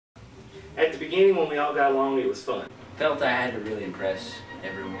At the beginning, when we all got along, it was fun. Felt I had to really impress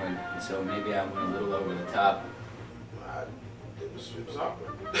everyone, and so maybe I went a little over the top. It was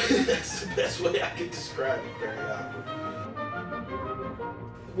awkward. That's the best way I could describe it. Very awkward.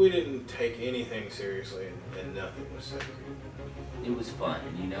 We didn't take anything seriously, and nothing was sacred. It was fun,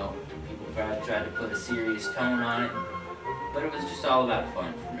 you know. People tried to put a serious tone on it, but it was just all about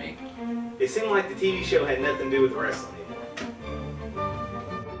fun for me. It seemed like the TV show had nothing to do with wrestling anymore.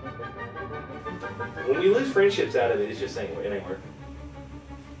 When you lose friendships out of it, it's just it ain't working.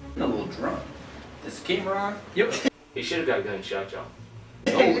 I'm a little drunk. Is the camera on? Yep. He should have got a gunshot, y'all.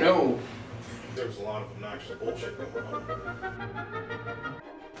 Oh no. There was a lot of obnoxious bullshit going on.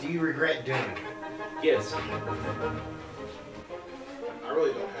 Do you regret doing it? Yes. I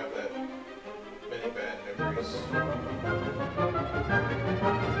really don't have that many bad memories.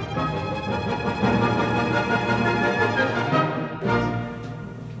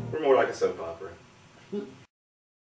 We're more like a soap opera.